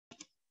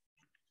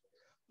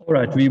All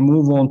right, we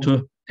move on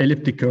to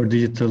elliptic curve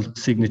digital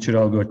signature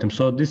algorithm.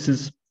 So this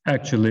is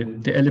actually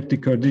the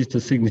elliptic curve digital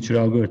signature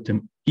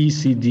algorithm.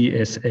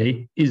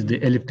 ECDSA is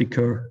the elliptic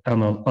curve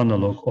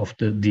analog of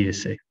the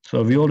DSA.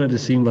 So we already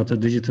seen what a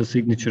digital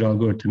signature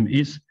algorithm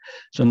is.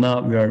 So now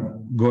we are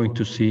going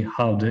to see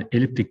how the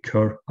elliptic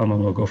curve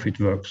analog of it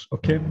works.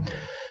 Okay.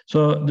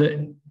 So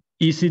the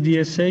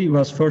ECDSA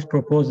was first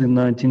proposed in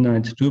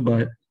 1992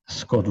 by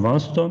Scott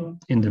Vanstone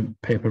in the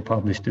paper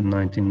published in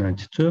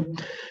 1992.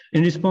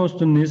 In response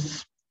to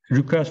NIST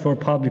request for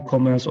public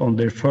comments on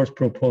their first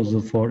proposal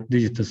for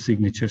digital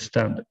signature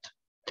standard.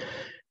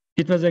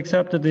 It was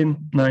accepted in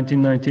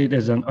 1998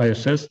 as an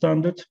ISO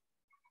standard,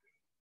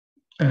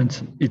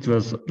 and it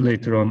was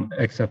later on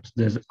accepted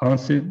as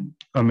ANSI,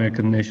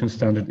 American National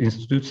Standard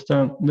Institute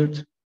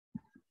standard.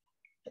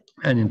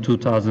 And in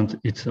 2000,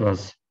 it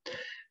was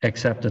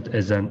accepted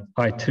as an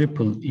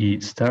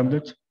IEEE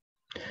standard,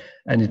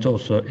 and it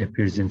also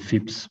appears in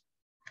FIPS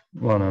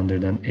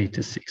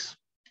 186-2.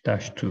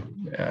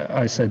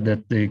 I said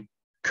that the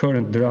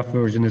current draft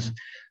version is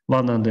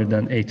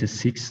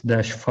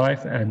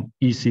 186-5, and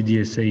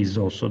ECDSA is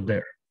also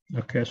there.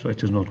 Okay, so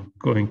it is not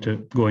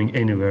going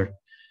anywhere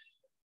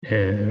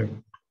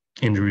in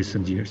the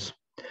recent years.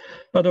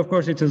 But of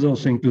course, it has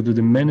also included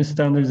in many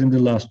standards in the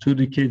last 2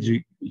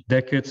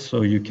 decades.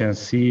 So you can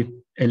see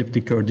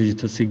elliptic curve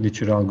digital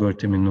signature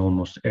algorithm in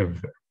almost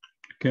everywhere.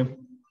 Okay.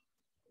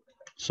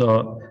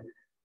 So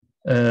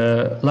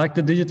like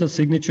the digital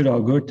signature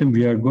algorithm,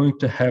 we are going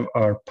to have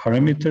our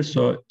parameters.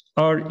 So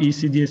our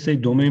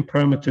ECDSA domain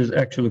parameters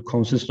actually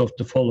consist of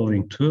the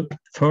following 2.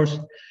 First,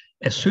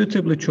 a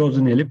suitably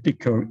chosen elliptic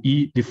curve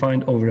E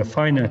defined over a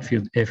finite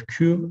field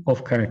FQ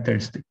of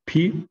characteristic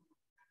P,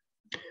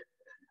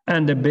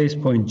 and a base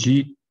point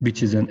G,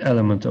 which is an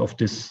element of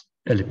this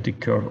elliptic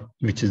curve,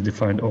 which is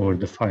defined over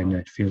the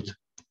finite field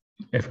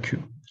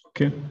FQ.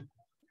 Okay.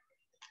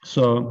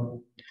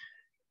 So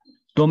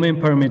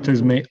domain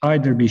parameters may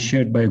either be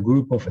shared by a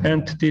group of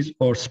entities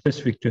or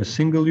specific to a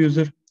single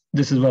user.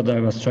 This is what I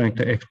was trying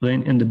to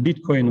explain. In the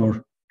Bitcoin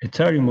or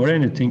Ethereum or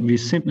anything, we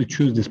simply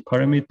choose these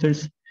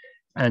parameters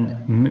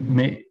and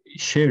may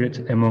share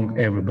it among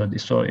everybody.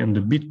 So in the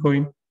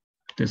Bitcoin,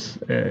 this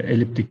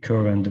elliptic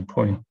curve and the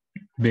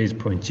base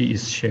point G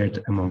is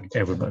shared among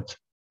everybody.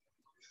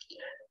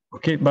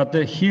 Okay, but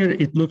here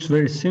it looks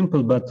very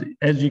simple, but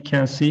as you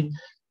can see,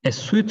 a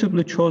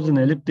suitably chosen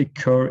elliptic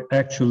curve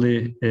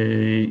actually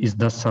is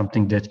not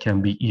something that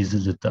can be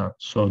easily done.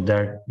 So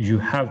there you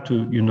have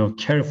to,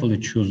 carefully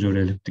choose your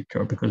elliptic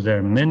curve, because there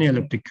are many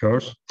elliptic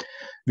curves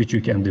which you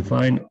can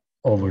define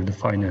over the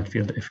finite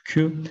field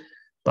FQ,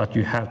 but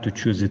you have to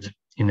choose it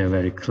in a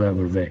very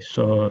clever way.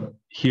 So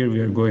here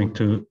we are going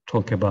to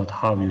talk about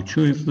how you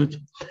choose it.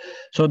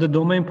 So the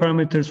domain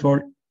parameters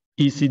for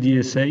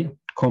ECDSA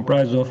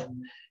comprise of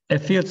a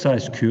field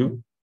size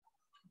Q,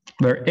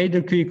 where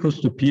either Q equals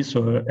to P,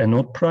 so a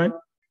node prime,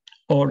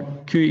 or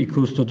Q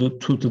equals to the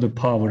 2 to the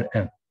power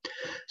M.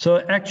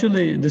 So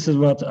actually, this is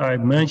what I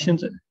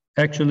mentioned.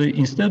 Actually,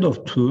 instead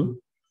of 2,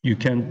 you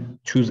can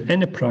choose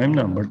any prime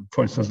number,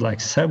 for instance, like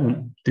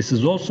 7. This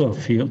is also a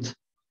field.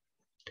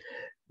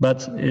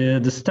 But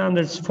the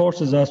standards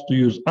forces us to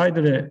use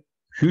either a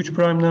huge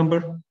prime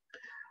number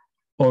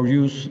or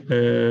use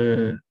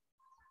a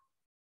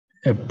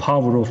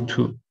power of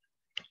 2.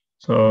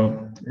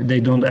 So they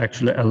don't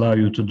actually allow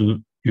you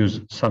to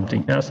use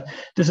something else.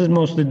 This is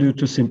mostly due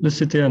to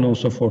simplicity and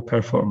also for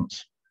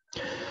performance.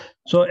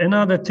 So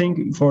another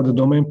thing for the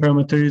domain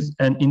parameter is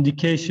an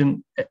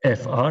indication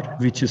FR,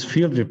 which is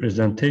field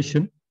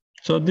representation.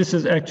 So this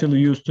is actually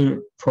used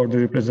for the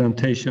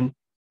representation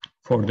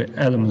for the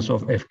elements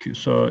of FQ.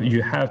 So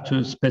you have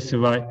to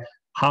specify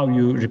how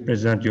you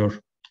represent your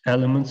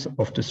elements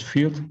of this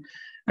field.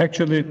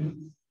 Actually,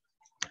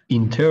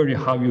 in theory,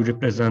 how you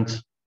represent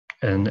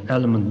an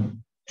element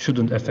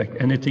shouldn't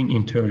affect anything.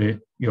 In theory,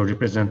 your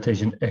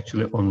representation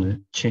actually only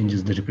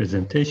changes the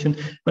representation.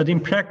 But in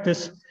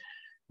practice,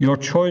 your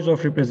choice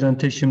of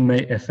representation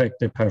may affect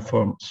the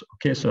performance.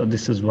 Okay, so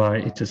this is why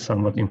it is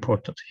somewhat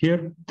important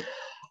here.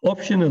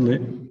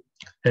 Optionally,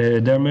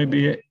 there may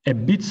be a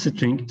bit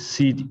string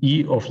seed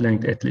E of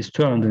length at least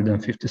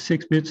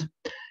 256 bits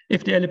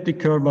if the elliptic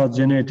curve was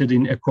generated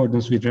in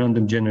accordance with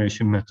random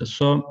generation method.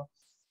 So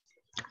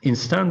in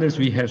standards,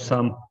 we have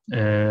some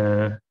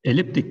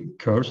elliptic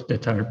curves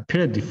that are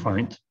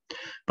predefined,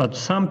 but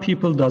some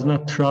people does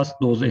not trust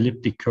those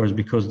elliptic curves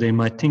because they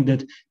might think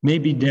that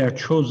maybe they are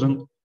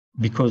chosen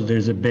because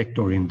there's a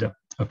backdoor in them.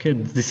 Okay,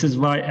 this is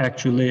why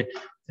actually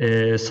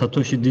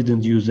Satoshi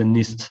didn't use a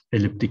NIST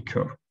elliptic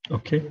curve.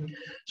 Okay,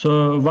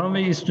 so one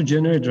way is to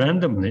generate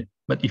randomly,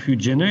 but if you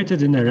generate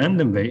it in a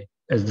random way,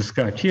 as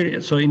described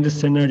here, so in this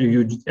scenario,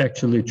 you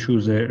actually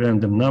choose a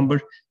random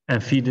number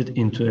and feed it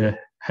into a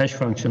hash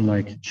function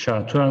like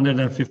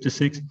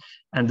SHA-256,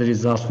 and the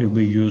results will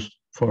be used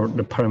for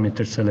the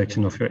parameter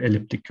selection of your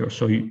elliptic curve.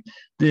 So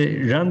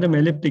the random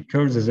elliptic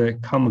curves is a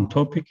common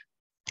topic,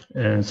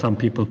 and some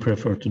people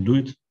prefer to do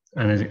it,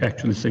 and it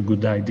actually is a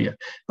good idea.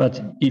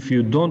 But if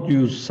you don't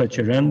use such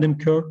a random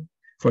curve,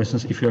 for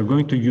instance, if you are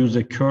going to use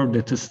a curve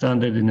that is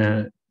standard in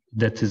a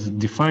that is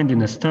defined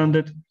in a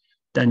standard,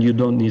 then you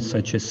don't need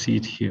such a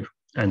seed here.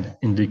 And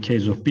in the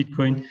case of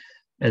Bitcoin,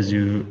 as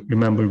you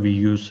remember, we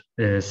use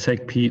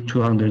SegP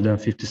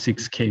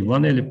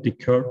 256K1 elliptic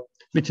curve,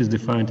 which is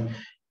defined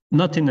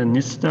not in a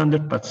NIST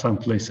standard, but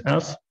someplace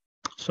else.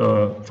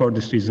 So for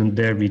this reason,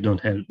 there we don't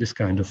have this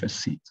kind of a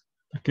seed.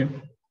 Okay.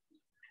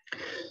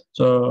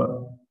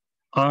 So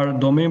our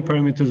domain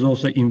parameters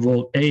also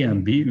involve A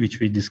and B, which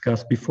we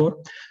discussed before.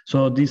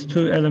 So these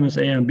two elements,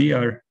 A and B,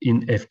 are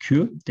in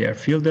FQ. They are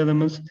field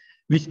elements,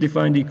 which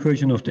define the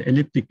equation of the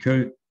elliptic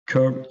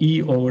curve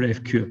E over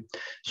FQ.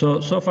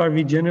 So far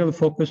we generally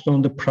focused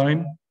on the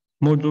prime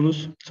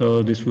modulus.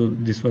 So this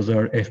was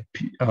our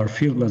FP, our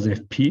field was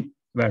FP,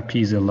 where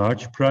P is a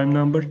large prime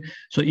number.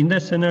 So in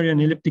that scenario, an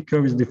elliptic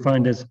curve is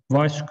defined as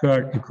y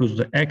squared equals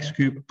to x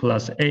cubed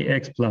plus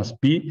ax plus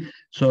b.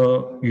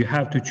 So you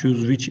have to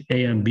choose which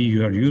A and B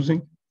you are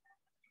using.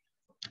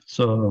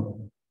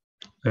 So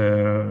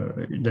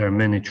there are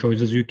many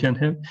choices you can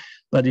have.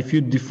 But if you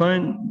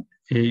define,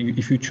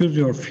 if you choose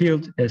your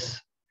field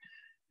as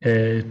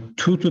 2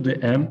 to the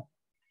m,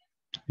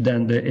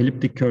 then the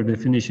elliptic curve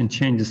definition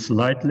changes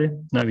slightly.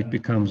 Now it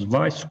becomes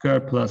y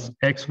squared plus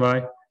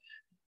xy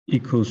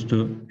equals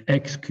to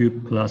x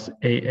cubed plus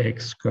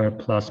ax squared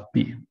plus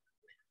b.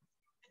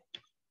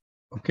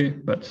 Okay,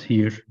 but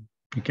here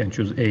you can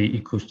choose A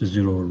equals to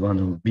 0 or 1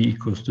 or B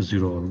equals to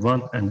 0 or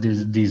 1, and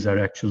these are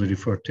actually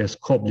referred to as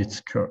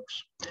Koblitz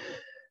curves.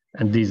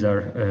 And these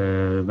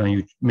are, when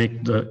you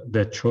make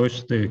the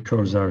choice, the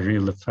curves are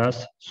really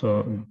fast,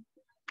 so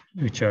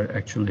which are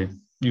actually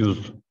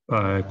used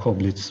by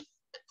Koblitz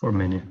for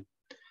many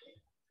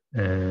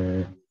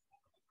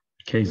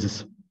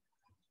cases.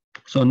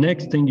 So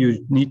next thing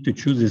you need to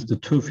choose is the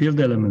two field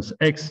elements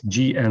x,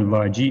 g, and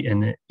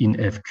yg in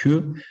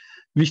FQ,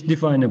 which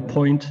define a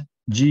point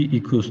g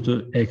equals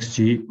to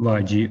xg,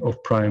 yg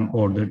of prime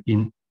order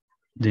in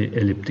the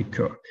elliptic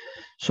curve.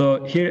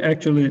 So here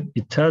actually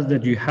it tells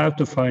that you have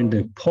to find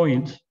a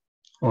point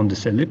on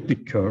this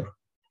elliptic curve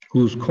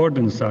whose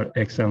coordinates are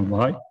x and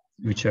y,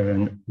 which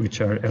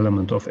are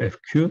element of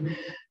FQ.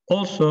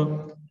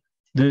 Also,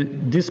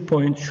 this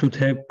point should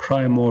have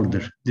prime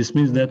order. This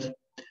means that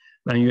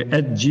when you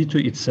add G to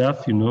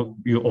itself,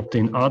 you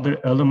obtain other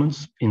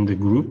elements in the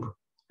group,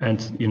 and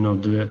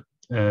the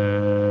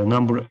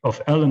number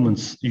of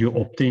elements you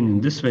obtain in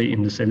this way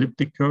in this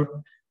elliptic curve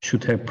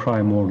should have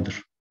prime order.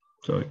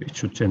 So it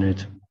should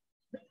generate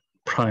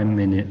prime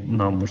many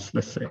numbers,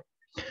 let's say.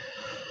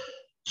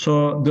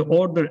 So the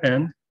order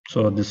n,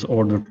 so this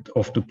order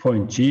of the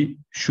point G,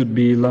 should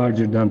be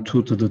larger than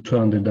 2 to the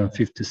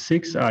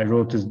 256. I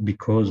wrote it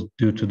because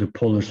due to the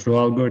Pollar's rule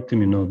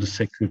algorithm, the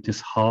security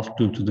is half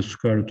due to the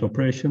square root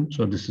operation.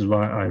 So this is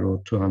why I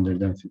wrote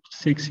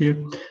 256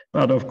 here.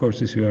 But of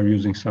course, if you are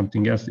using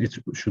something else, it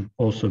should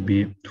also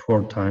be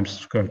 4 times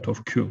square root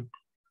of Q.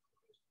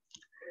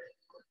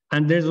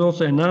 And there's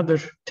also another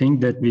thing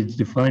that we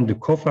define the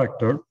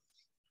cofactor.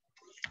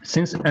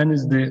 Since n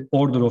is the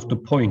order of the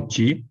point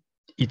G,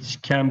 it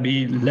can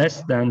be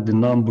less than the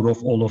number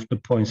of all of the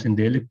points in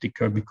the elliptic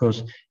curve,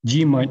 because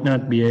G might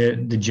not be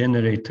the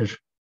generator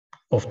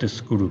of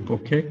this group,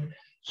 okay?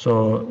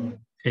 So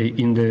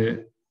in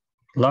the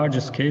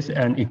largest case,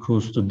 n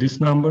equals to this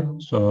number,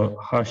 so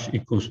hash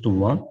equals to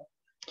 1.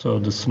 So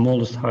the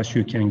smallest hash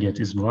you can get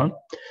is 1.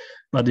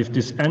 But if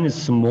this n is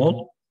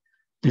small,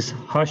 this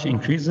hash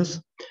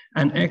increases,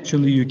 and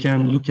actually you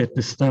can look at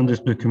the standard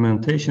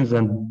documentations,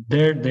 and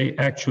there they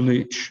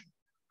actually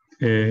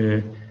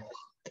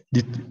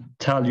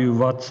tell you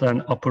what's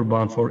an upper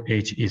bound for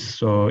H is.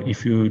 So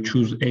if you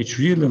choose H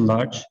really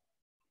large,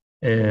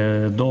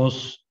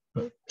 those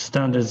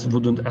standards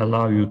wouldn't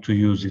allow you to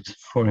use it.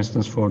 For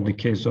instance, for the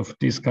case of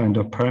this kind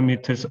of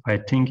parameters, I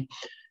think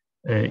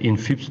in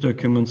FIPS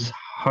documents,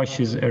 hash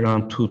is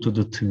around 2 to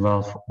the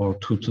 12 or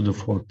 2 to the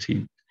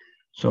 14.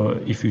 So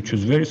if you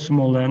choose very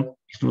small n,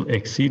 it will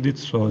exceed it,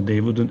 so they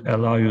wouldn't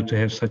allow you to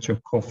have such a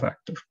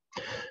cofactor.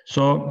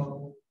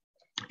 So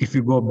if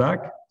you go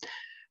back,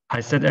 I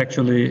said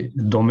actually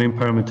domain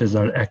parameters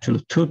are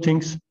actually two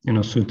things,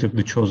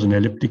 suitably chosen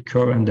elliptic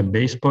curve and the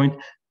base point,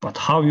 but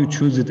how you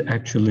choose it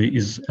actually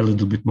is a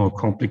little bit more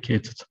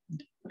complicated,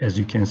 as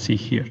you can see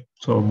here.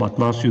 So, but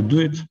once you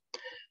do it,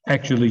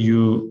 actually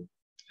you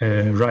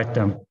write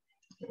them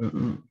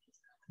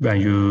when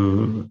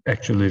you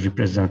actually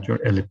represent your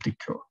elliptic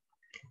curve,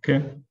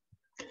 okay?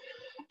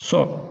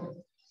 So,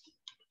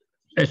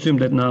 assume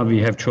that now we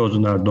have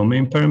chosen our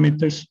domain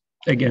parameters.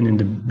 Again, in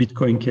the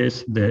Bitcoin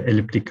case, the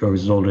elliptic curve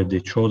is already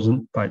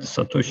chosen by the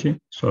Satoshi.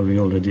 So we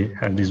already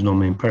have these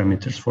domain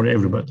parameters for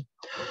everybody.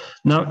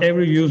 Now,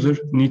 every user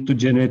needs to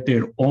generate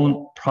their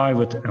own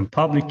private and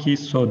public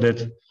keys so that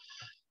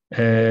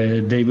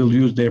they will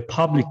use their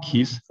public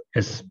keys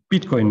as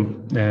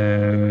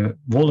Bitcoin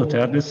wallet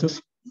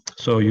addresses.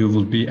 So you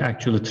will be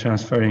actually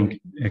transferring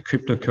a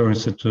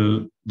cryptocurrency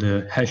to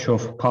the hash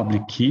of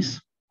public keys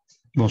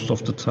most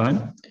of the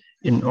time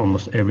in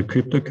almost every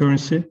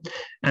cryptocurrency.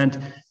 And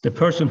the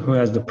person who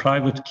has the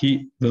private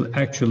key will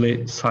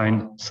actually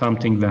sign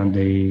something when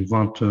they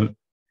want to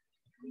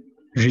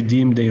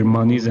redeem their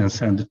monies and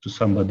send it to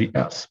somebody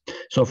else.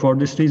 So for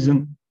this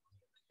reason,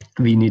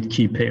 we need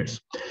key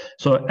pairs.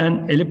 So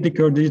an elliptic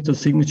curve digital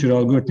signature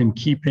algorithm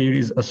key pair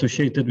is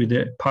associated with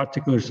a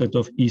particular set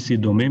of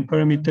EC domain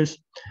parameters,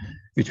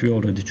 which we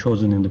already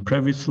chosen in the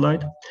previous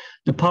slide.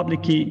 The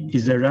public key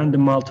is a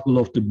random multiple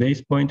of the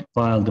base point,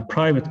 while the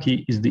private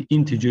key is the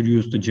integer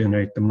used to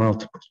generate the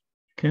multiples.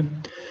 Okay,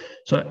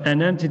 so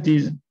an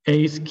entity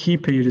A's key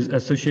pair is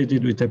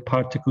associated with a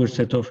particular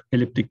set of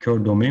elliptic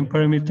curve domain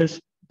parameters.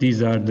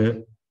 These are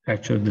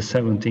actually the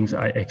 7 things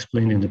I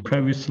explained in the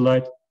previous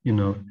slide. You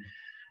know,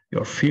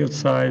 your field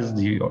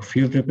size, your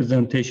field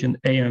representation.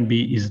 A and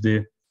B is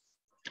the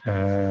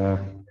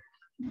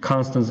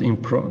constants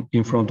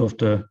in front of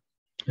the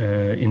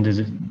in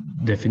the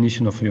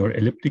definition of your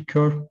elliptic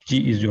curve.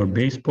 G is your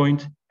base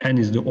point, N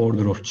is the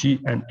order of G,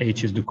 and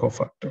H is the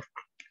cofactor.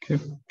 Okay,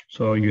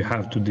 so you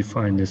have to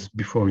define this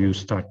before you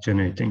start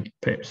generating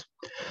pairs.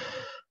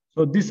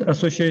 So this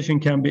association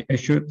can be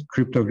assured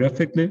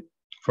cryptographically,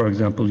 for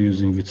example,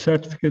 using with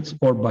certificates,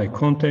 or by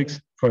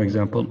context. For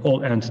example,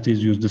 all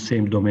entities use the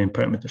same domain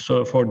parameter.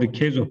 So for the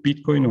case of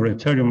Bitcoin or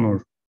Ethereum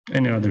or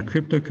any other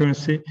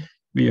cryptocurrency,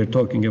 we are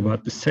talking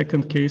about the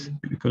second case,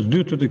 because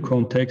due to the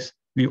context,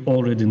 we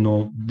already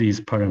know these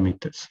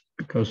parameters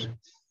because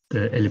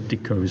the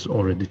elliptic curve is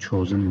already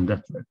chosen in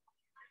that way.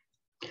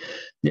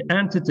 The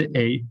entity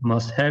A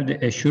must have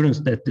the assurance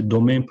that the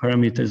domain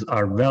parameters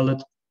are valid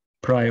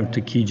prior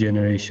to key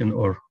generation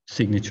or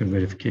signature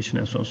verification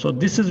and so on. So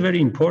this is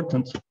very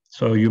important.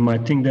 So you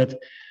might think that,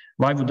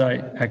 why would I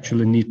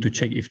actually need to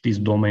check if these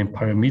domain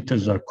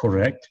parameters are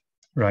correct,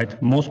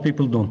 right? Most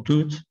people don't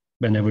do it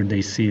whenever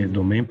they see a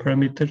domain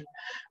parameter.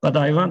 But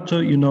I want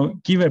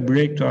to, give a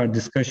break to our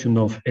discussion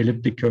of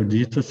elliptic curve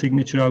digital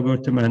signature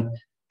algorithm and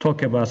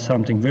talk about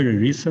something very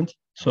recent.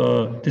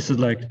 So this is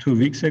like 2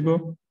 weeks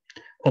ago.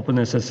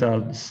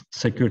 OpenSSL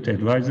Security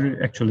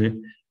Advisory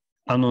actually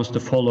announced the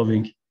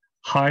following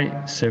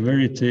high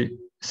severity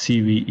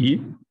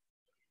CVE,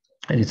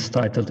 and it's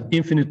titled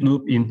Infinite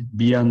Loop in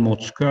BN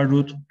Mode Square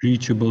Root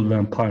Reachable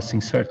When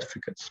Parsing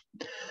Certificates.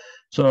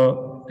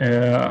 So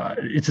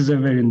it is a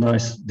very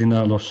nice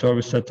denial of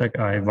service attack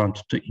I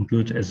wanted to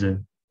include as a,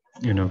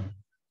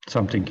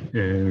 something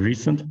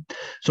recent.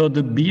 So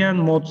the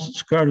BN Mode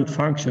Square Root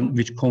function,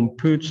 which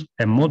computes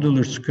a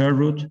modular square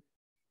root,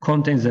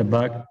 contains a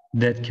bug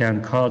that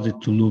can cause it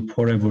to loop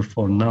forever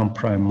for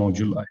non-prime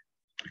moduli.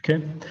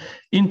 Okay.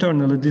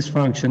 Internally, this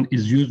function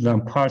is used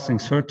when parsing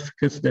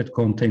certificates that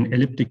contain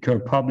elliptic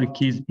curve public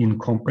keys in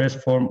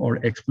compressed form or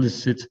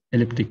explicit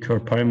elliptic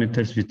curve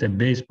parameters with a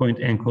base point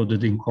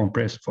encoded in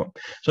compressed form.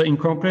 So in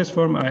compressed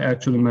form, I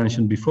actually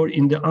mentioned before,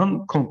 in the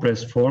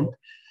uncompressed form,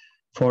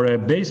 for a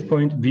base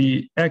point,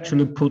 we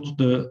actually put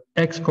the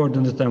x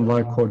coordinate and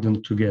y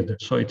coordinate together.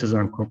 So it is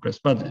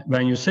uncompressed. But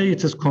when you say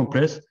it is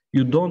compressed,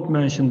 you don't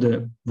mention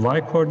the y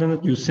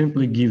coordinate, you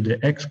simply give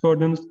the x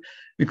coordinates,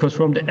 because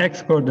from the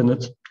x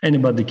coordinates,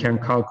 anybody can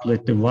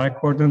calculate the y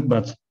coordinate.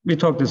 But we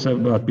talked this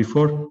about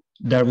before,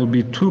 there will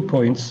be 2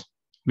 points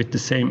with the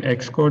same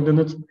x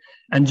coordinates.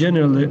 And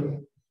generally,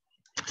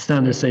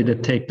 standards say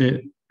that take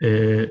the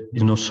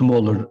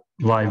smaller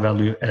y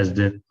value as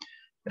the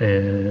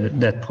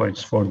dead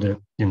points for the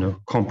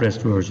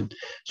compressed version.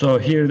 So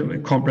here the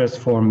compressed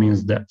form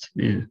means that.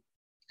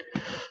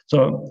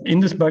 So in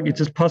this bug,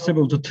 it is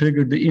possible to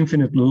trigger the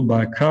infinite loop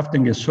by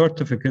crafting a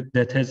certificate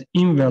that has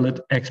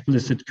invalid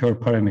explicit curve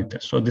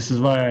parameters. So this is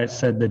why I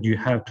said that you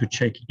have to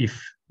check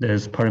if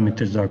those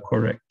parameters are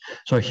correct.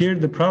 So here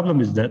the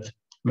problem is that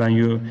when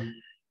you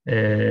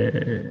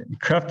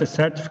craft a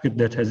certificate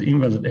that has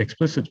invalid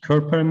explicit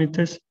curve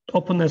parameters,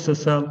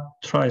 OpenSSL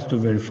tries to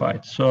verify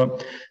it. So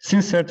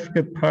since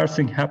certificate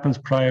parsing happens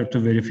prior to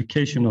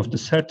verification of the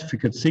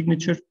certificate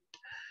signature,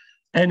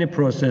 any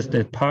process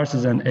that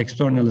parses an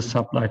externally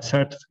supplied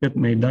certificate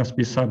may thus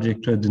be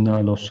subject to a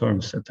denial of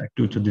service attack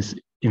due to this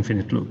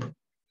infinite loop.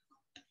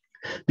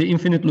 The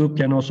infinite loop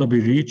can also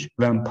be reached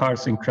when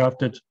parsing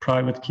crafted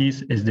private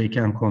keys, as they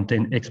can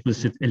contain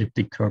explicit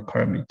elliptic curve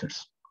parameters.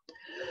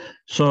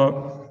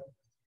 So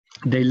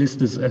they list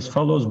this as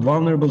follows.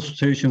 Vulnerable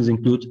situations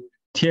include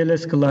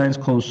TLS clients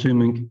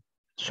consuming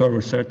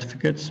server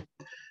certificates,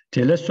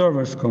 TLS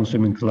servers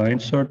consuming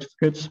client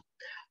certificates,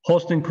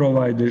 hosting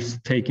providers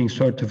taking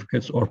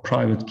certificates or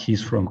private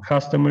keys from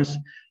customers,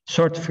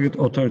 certificate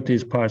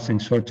authorities parsing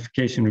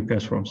certification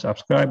requests from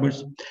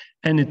subscribers,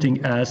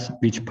 anything else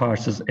which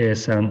parses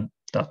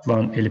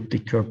ASN.1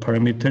 elliptic curve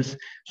parameters.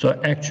 So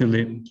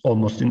actually,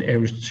 almost in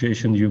every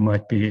situation, you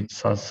might be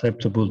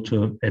susceptible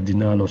to a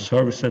denial of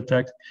service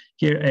attack.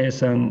 Here,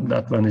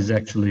 ASN.1 is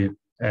actually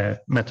a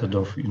method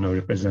of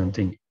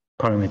representing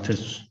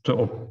parameters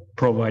to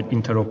provide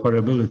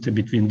interoperability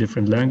between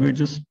different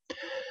languages.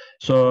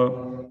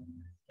 So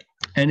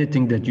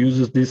anything that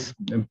uses this,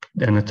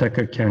 an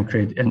attacker can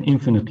create an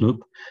infinite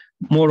loop.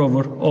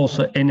 Moreover,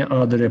 also any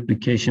other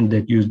application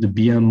that use the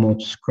BN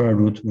mode square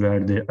root where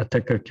the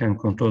attacker can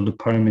control the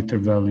parameter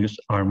values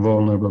are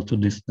vulnerable to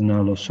this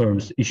denial of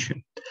service issue.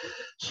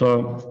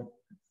 So,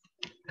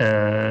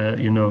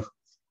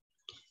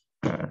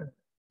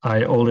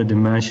 I already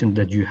mentioned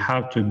that you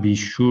have to be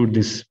sure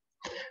these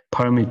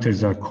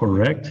parameters are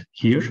correct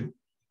here.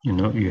 You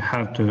know, you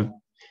have to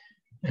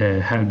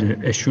have the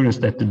assurance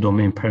that the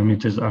domain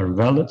parameters are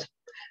valid.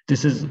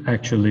 This is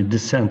actually,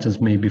 this sentence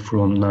may be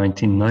from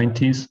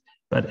 1990s,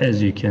 but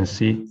as you can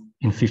see,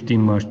 in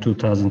 15 March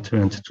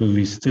 2022,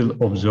 we still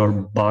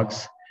observe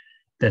bugs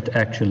that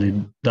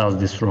actually does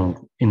this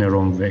wrong, in a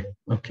wrong way,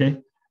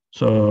 okay?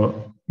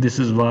 So this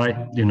is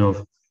why, you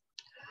know,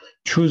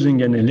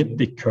 choosing an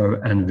elliptic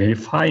curve and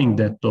verifying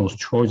that those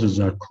choices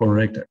are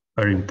correct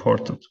are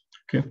important,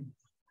 okay?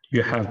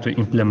 You have to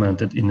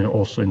implement it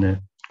also in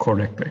a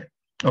correct way.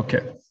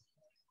 Okay,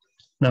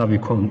 now we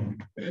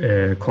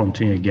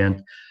continue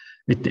again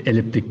with the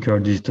elliptic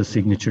curve digital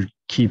signature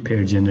key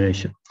pair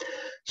generation.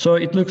 So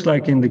it looks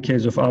like in the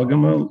case of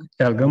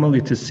Algamal,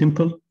 it is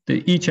simple.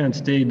 Each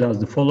entity does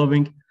the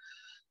following.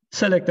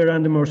 Select a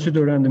random or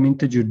pseudo-random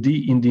integer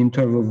d in the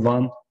interval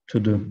 1 to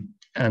the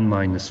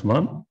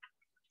n-1.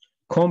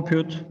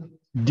 Compute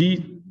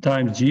d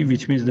times g,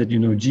 which means that, you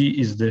know, g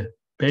is the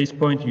base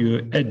point.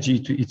 You add g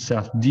to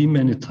itself d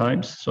many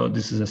times. So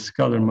this is a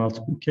scalar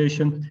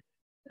multiplication.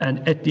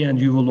 And at the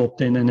end, you will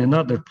obtain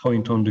another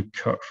point on the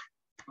curve.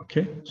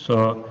 Okay,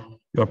 so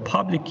your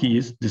public key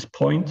is this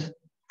point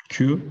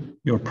q.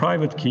 Your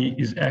private key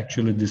is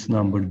actually this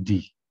number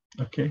d.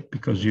 Okay,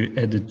 because you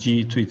added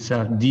g to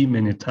itself d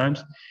many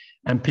times,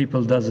 and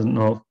people doesn't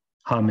know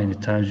how many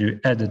times you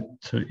added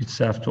to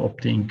itself to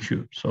obtain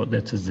q. So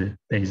that is the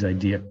base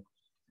idea.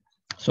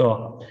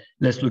 So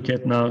let's look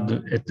at now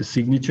at the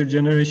signature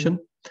generation.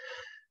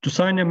 To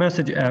sign a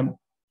message M,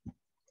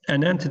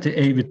 an entity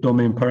A with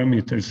domain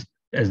parameters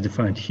as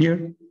defined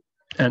here,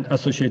 and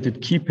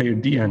associated key pair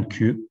D and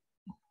Q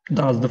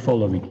does the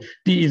following.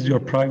 D is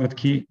your private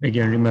key.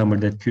 Again, remember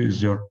that Q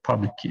is your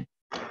public key.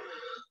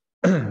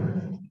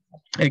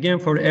 Again,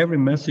 for every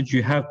message,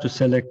 you have to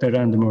select a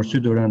random or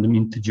pseudo-random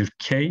integer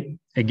K.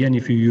 Again,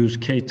 if you use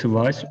K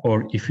twice,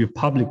 or if you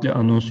publicly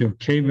announce your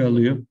K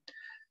value,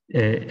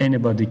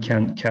 anybody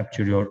can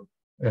capture your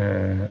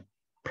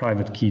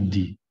private key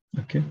D,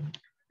 okay?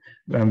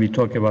 When we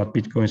talk about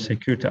Bitcoin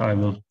security, I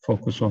will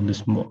focus on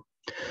this more.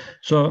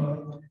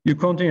 So you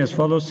continue as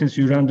follows. Since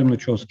you randomly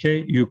chose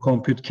K, you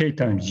compute K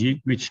times G,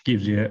 which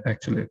gives you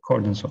actually a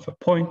coordinates of a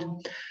point,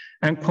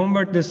 and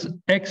convert this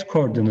X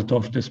coordinate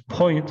of this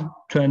point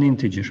to an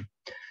integer.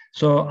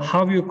 So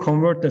how you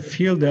convert the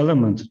field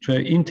element to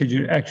an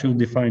integer actually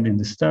defined in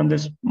the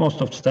standards?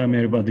 Most of the time,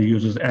 everybody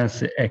uses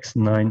ANSI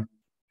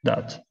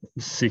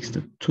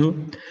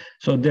X9.62.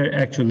 So there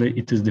actually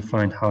it is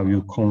defined how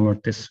you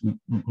convert this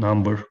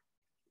number,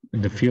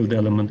 the field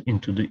element,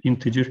 into the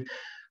integer.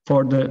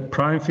 For the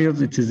prime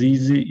fields, it is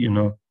easy, you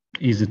know,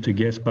 easy to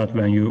guess, but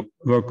when you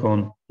work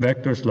on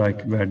vectors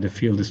like where the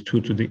field is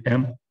 2 to the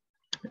m,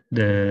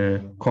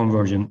 the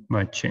conversion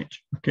might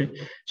change, okay?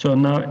 So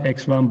now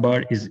x1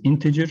 bar is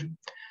integer.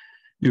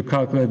 You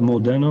calculate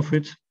mod n of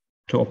it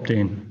to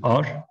obtain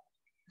r.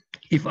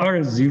 If r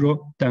is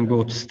 0, then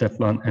go to step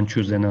 1 and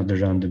choose another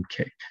random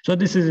k. So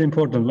this is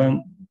important.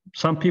 When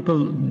some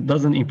people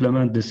doesn't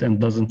implement this and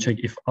doesn't check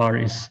if r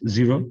is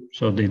 0,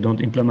 so they don't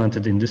implement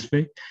it in this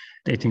way.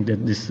 They think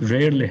that this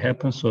rarely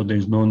happens, so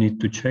there's no need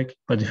to check.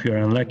 But if you're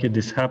unlucky,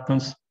 this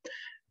happens,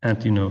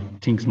 and you know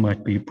things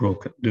might be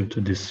broken due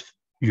to this.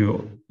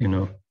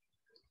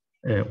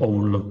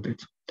 Overlooked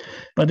it.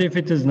 But if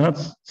it is not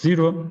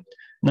 0,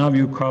 now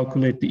you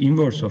calculate the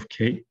inverse of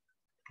k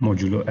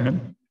modulo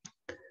n.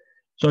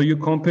 So you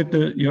compute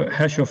your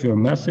hash of your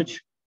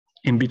message.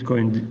 In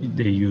Bitcoin,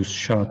 they use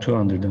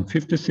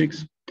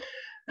SHA-256,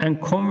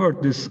 and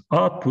convert this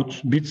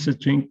output bit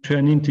string to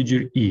an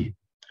integer e.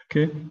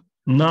 Okay.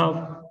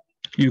 Now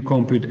you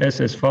compute S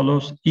as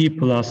follows: E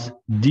plus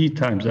D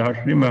times R.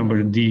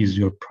 Remember, D is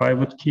your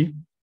private key.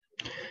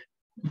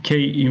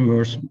 K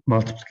inverse,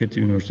 multiplicative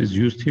inverse is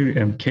used here,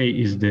 and K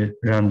is the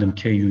random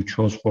K you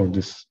chose for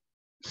this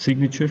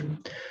signature.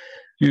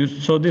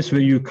 So this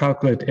way you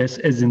calculate S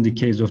as in the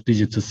case of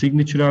digital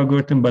signature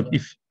algorithm, but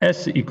if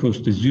S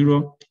equals to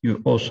 0,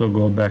 you also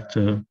go back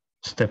to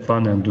step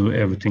 1 and do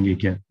everything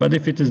again. But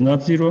if it is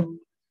not 0,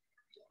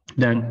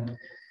 then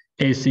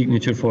a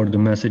signature for the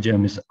message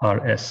M is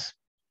RS.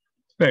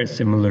 Very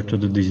similar to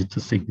the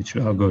digital signature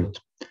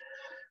algorithm.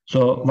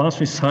 So once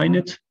we sign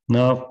it,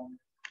 now,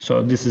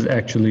 so this is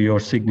actually your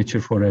signature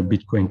for a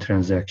Bitcoin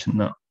transaction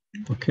now,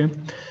 okay?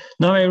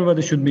 Now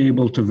everybody should be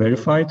able to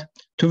verify it.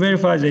 To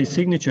verify a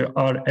signature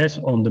RS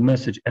on the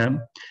message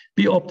M,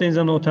 B obtains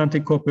an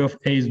authentic copy of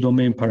A's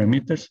domain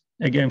parameters.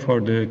 Again, for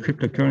the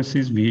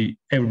cryptocurrencies,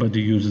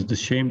 everybody uses the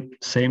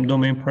same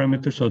domain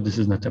parameter, so this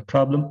is not a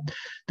problem.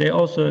 They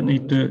also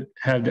need to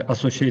have the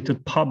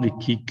associated public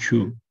key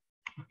Q.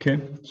 Okay,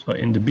 so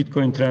in the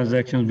Bitcoin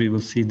transactions, we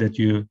will see that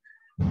you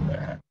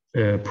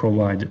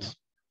provide it.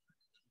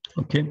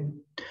 Okay,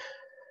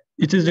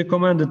 it is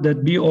recommended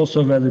that B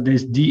also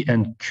validates D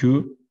and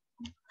Q.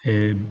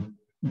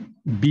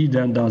 B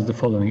then does the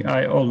following.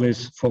 I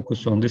always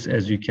focus on this.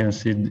 As you can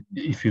see,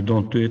 if you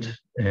don't do it,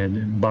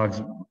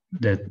 bugs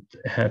that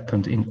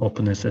happened in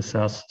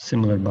OpenSSL,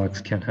 similar bugs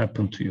can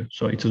happen to you.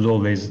 So it is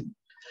always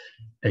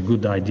a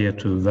good idea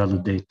to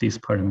validate these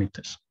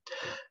parameters.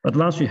 But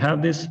once you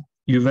have this,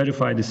 you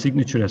verify the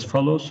signature as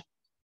follows.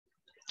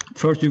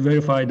 First, you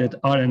verify that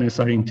R and S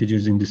are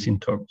integers in this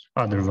interval.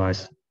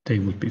 Otherwise, they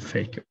would be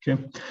fake,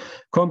 okay?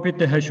 Compute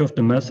the hash of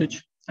the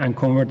message and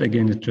convert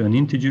again to an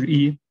integer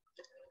E.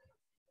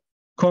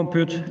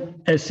 Compute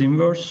S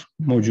inverse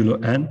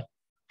modulo N.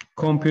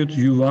 Compute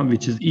U1,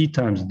 which is E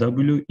times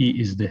W. E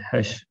is the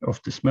hash of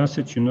this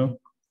message, you know.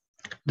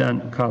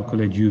 Then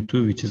calculate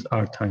U2, which is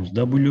R times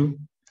W.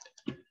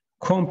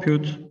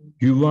 Compute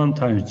U1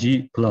 times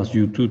G plus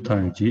U2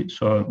 times G.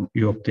 So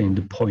you obtain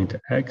the point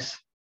X.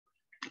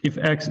 If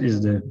X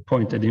is the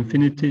point at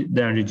infinity,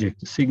 then reject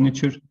the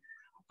signature.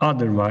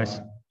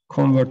 Otherwise,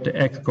 convert the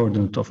X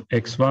coordinate of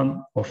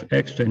X1 of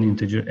X to an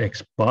integer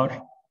X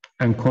bar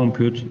and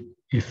compute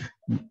if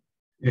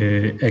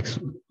X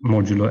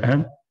modulo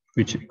N,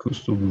 which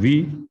equals to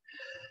V.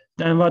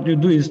 Then what you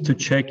do is to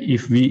check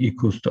if V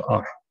equals to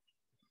R.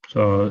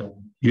 So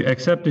you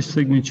accept the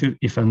signature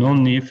if and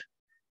only if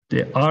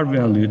the R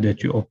value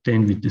that you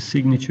obtain with the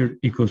signature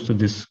equals to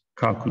this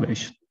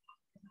calculation.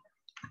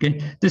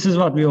 Okay, this is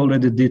what we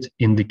already did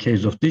in the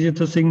case of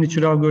digital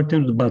signature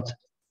algorithms, but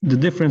the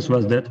difference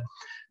was that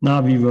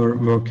now we were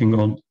working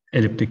on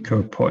elliptic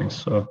curve points.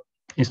 So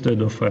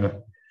instead of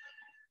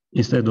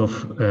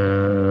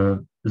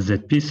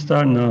ZP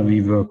star, now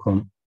we work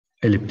on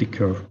elliptic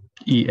curve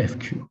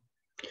EFQ.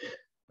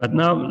 But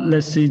now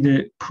let's see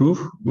the proof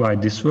why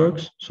this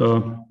works.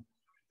 So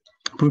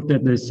proof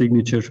that the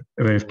signature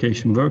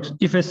verification works.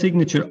 If a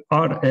signature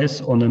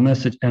RS on a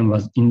message N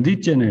was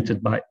indeed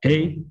generated by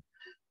A,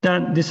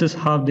 then this is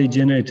how they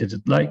generated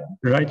it, like,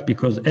 right?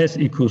 Because S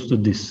equals to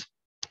this.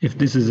 If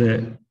this is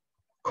a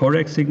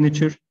correct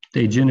signature,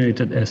 they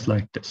generated S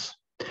like this.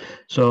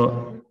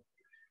 So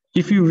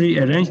if you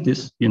rearrange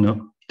this, you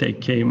know,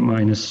 take K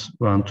minus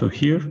 1 to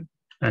here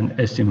and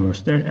S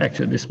inverse there.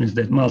 Actually, this means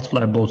that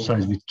multiply both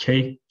sides with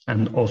K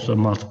and also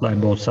multiply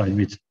both sides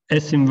with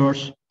S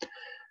inverse.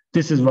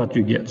 This is what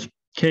you get.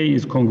 K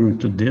is congruent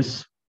to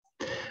this.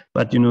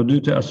 But, you know, due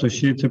to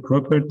associative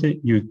property,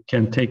 you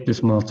can take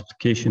this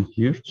multiplication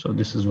here. So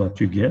this is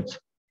what you get,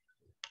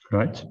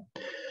 right?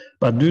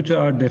 But due to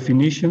our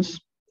definitions,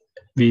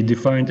 we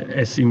defined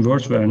S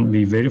inverse when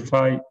we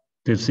verify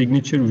the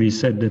signature. We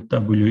said that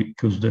W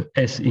equals the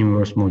S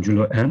inverse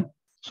modulo N.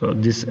 So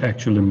this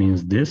actually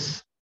means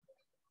this,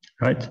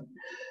 right?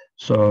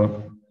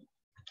 So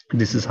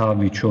this is how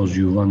we chose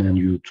U1 and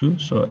U2.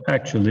 So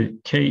actually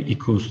K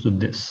equals to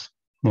this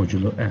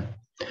modulo N.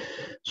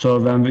 So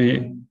when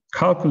we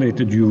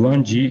calculated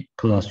U1G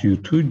plus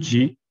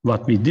U2G,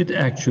 what we did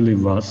actually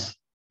was,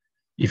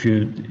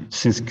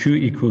 since Q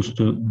equals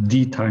to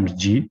D times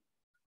G,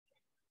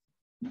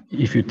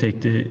 if you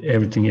take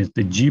everything as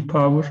the G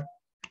power,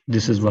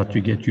 this is what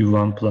you get,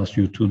 U1 plus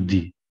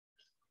U2D,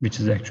 which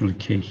is actually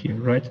K here,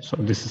 right? So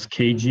this is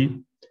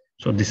KG.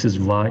 So this is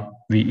why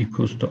V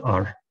equals to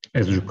R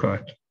as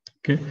required,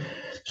 okay?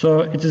 So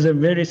it is a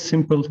very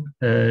simple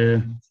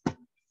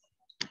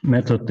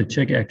method to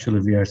check. Actually,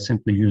 we are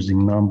simply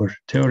using number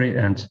theory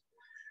and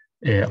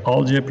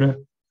algebra,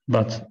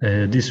 but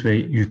this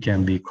way you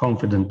can be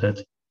confident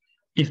that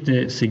if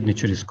the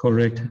signature is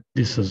correct,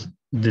 this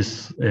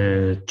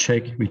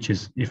check, which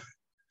is if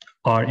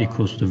R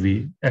equals to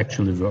V,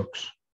 actually works.